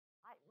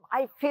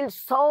I feel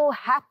so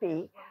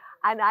happy,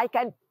 and I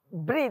can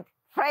breathe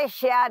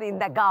fresh air in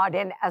the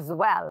garden as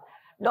well.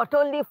 Not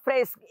only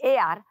fresh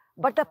air,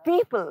 but the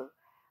people.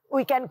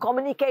 We can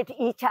communicate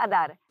each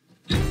other.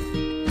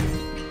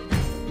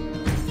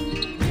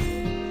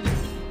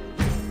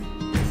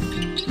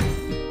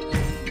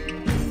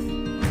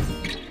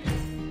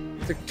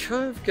 The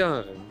Curve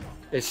Garden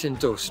is in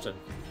Dalston.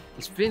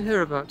 It's been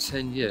here about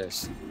 10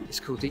 years.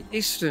 It's called the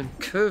Eastern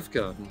Curve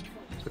Garden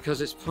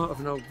because it's part of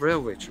an old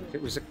railway track.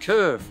 It was a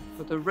curve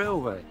for the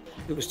railway.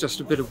 It was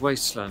just a bit of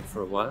wasteland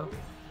for a while.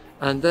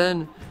 And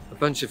then a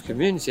bunch of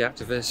community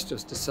activists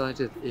just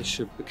decided it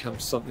should become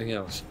something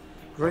else.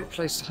 Great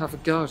place to have a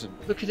garden.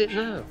 Look at it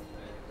now.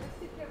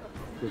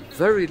 With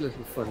very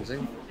little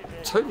funding,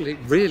 totally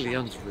really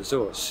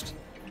under-resourced,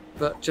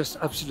 but just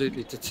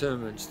absolutely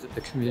determined that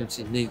the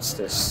community needs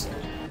this.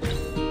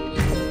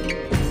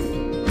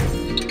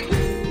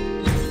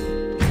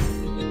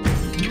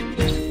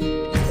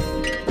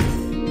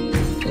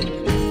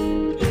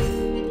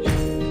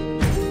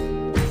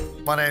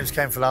 My name's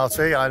Ken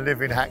Filati. I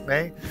live in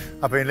Hackney.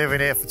 I've been living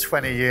here for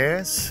 20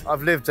 years.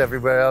 I've lived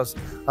everywhere else.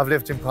 I've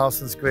lived in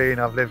Parsons Green,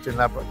 I've lived in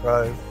Ladbroke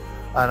Grove,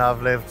 and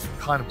I've lived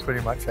kind of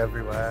pretty much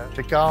everywhere.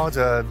 The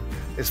garden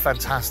is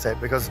fantastic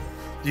because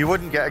you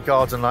wouldn't get a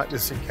garden like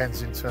this in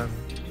Kensington.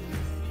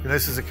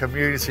 This is a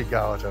community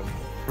garden.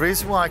 The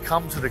reason why I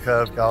come to the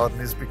Curve Garden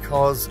is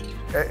because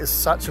it is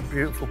such a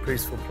beautiful,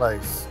 peaceful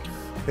place.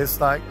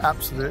 It's like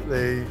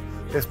absolutely,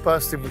 it's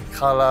bursting with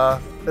colour.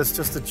 It's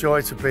just a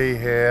joy to be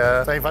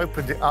here. They've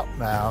opened it up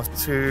now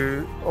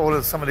to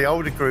some of the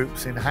older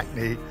groups in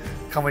Hackney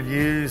come and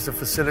use the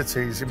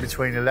facilities in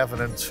between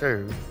 11 and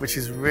 2, which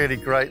is really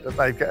great that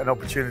they get an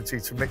opportunity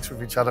to mix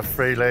with each other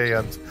freely,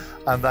 and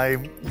they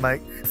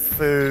make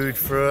food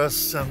for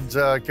us and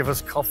give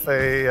us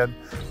coffee, and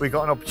we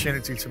got an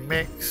opportunity to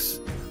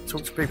mix,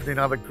 talk to people in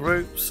other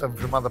groups and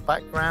from other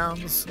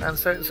backgrounds, and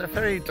so it's a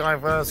very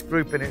diverse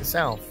group in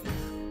itself.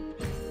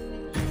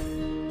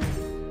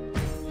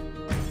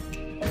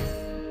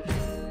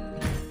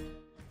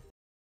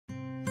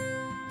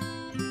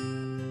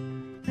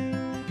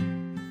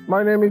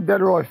 My name is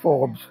Delroy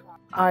Forbes.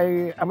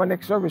 I am an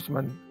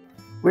ex-serviceman.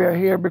 We are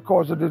here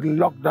because of the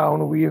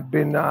lockdown. We have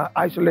been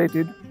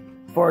isolated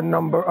for a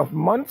number of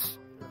months,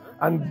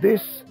 and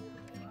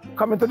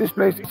coming to this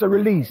place is a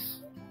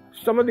release.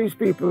 Some of these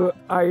people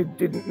I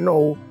didn't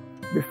know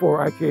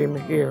before I came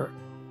here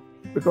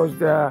because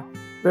they're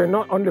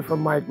not only from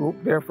my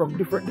group, they're from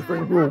different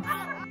groups.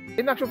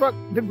 In actual fact,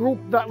 the group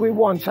that we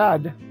once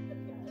had,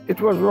 it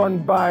was run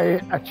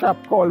by a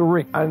chap called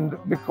Rick, and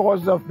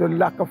because of the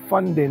lack of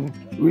funding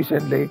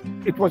recently,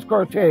 it was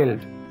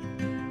curtailed.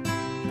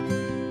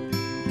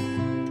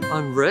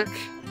 I'm Rick,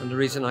 and the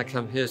reason I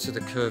come here to the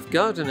Curve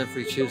Garden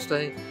every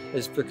Tuesday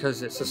is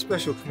because it's a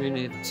special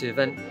community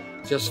event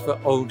just for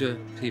older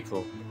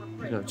people.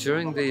 You know,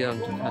 during the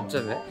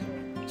pandemic,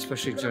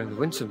 especially during the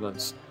winter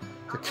months,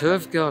 the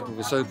Curve Garden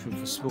was open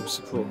for small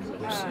support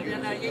groups.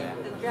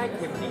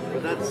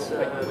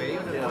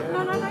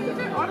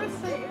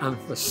 And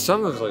for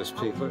some of those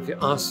people, if you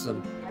ask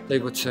them, they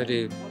would tell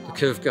you the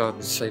Curve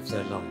Garden saved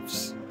their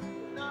lives.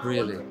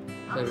 Really.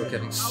 They were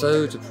getting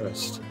so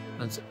depressed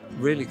and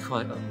really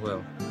quite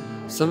unwell.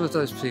 Some of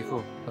those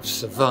people have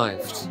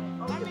survived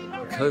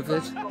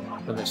COVID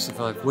and they've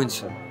survived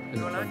winter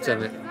in the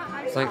pandemic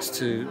thanks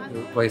to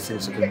the way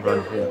things have been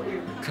run here.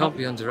 It can't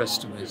be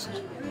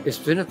underestimated. It's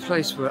been a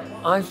place where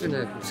I've been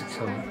able to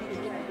come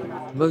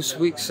most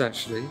weeks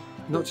actually,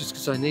 not just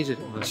because I needed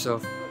it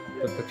myself,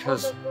 but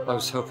because I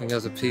was helping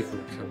other people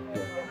come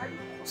here.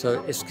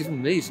 So it's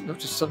given me not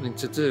just something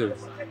to do,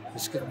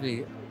 it's given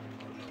me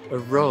a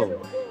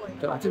role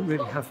that I didn't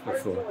really have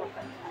before.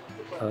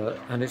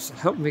 And it's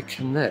helped me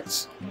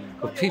connect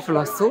with people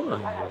I thought I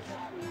knew,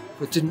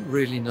 but didn't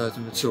really know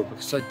them at all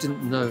because I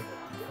didn't know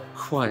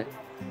quite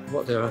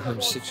what their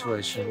home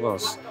situation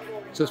was.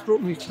 So it's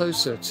brought me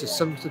closer to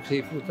some of the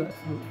people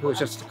who are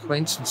just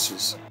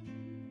acquaintances.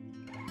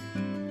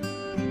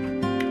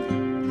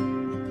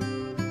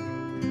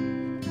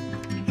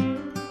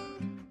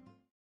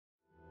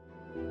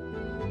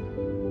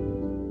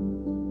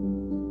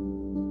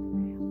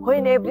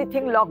 When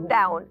everything locked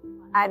down,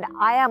 and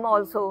I am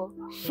also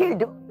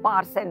shield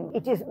person,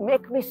 it is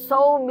make me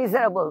so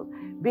miserable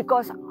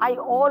because I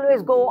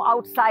always go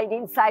outside,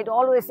 inside,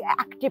 always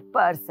active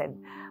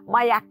person.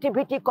 My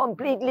activity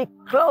completely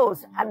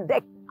closed, and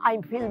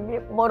I feel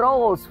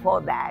morose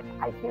for that.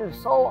 I feel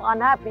so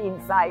unhappy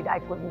inside, I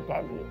couldn't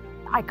tell you.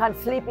 I can't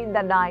sleep in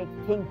the night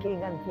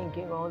thinking and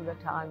thinking all the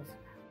times.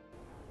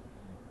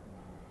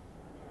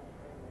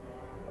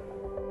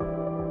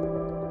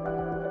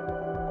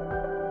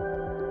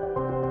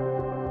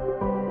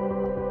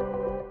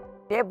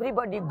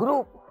 Everybody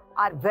group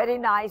are very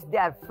nice, they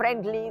are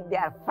friendly, they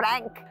are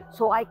frank.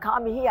 So I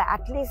come here,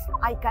 at least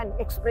I can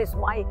express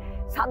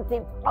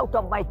something out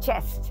of my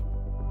chest.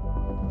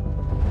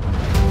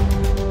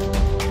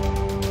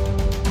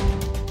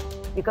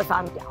 Because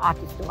I'm the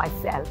artist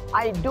myself.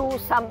 I do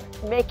some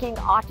making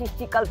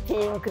artistical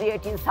thing,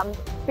 creating some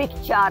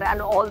picture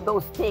and all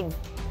those things.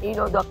 you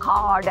know, the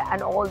card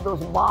and all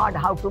those board,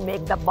 how to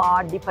make the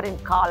board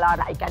different color,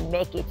 I can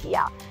make it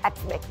here. That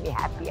makes me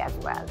happy as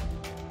well.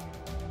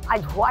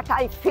 And what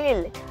I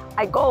feel,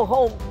 I go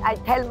home, I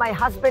tell my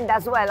husband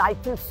as well, I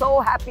feel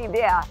so happy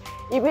there.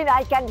 Even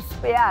I can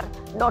spare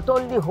not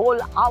only whole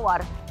hour,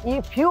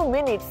 in few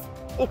minutes,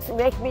 it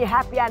makes me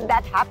happy, and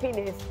that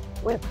happiness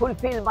will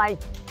fulfill my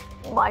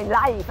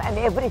life and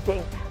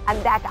everything,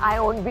 and that I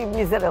won't be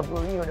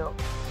miserable, you know.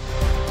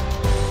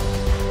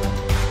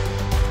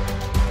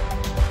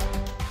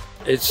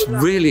 It's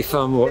really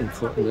far more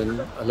important than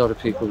a lot of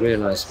people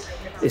realise.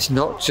 It's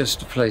not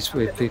just a place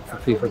for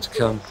people to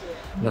come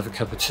and have a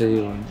cup of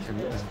tea and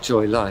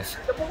enjoy life.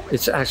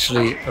 It's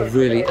actually a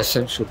really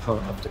essential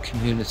part of the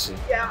community,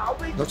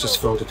 not just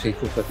for older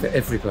people, but for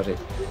everybody.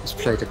 It's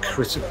played a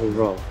critical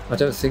role. I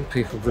don't think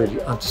people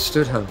really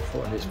understood how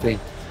important it's been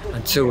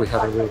until we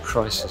had a real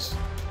crisis.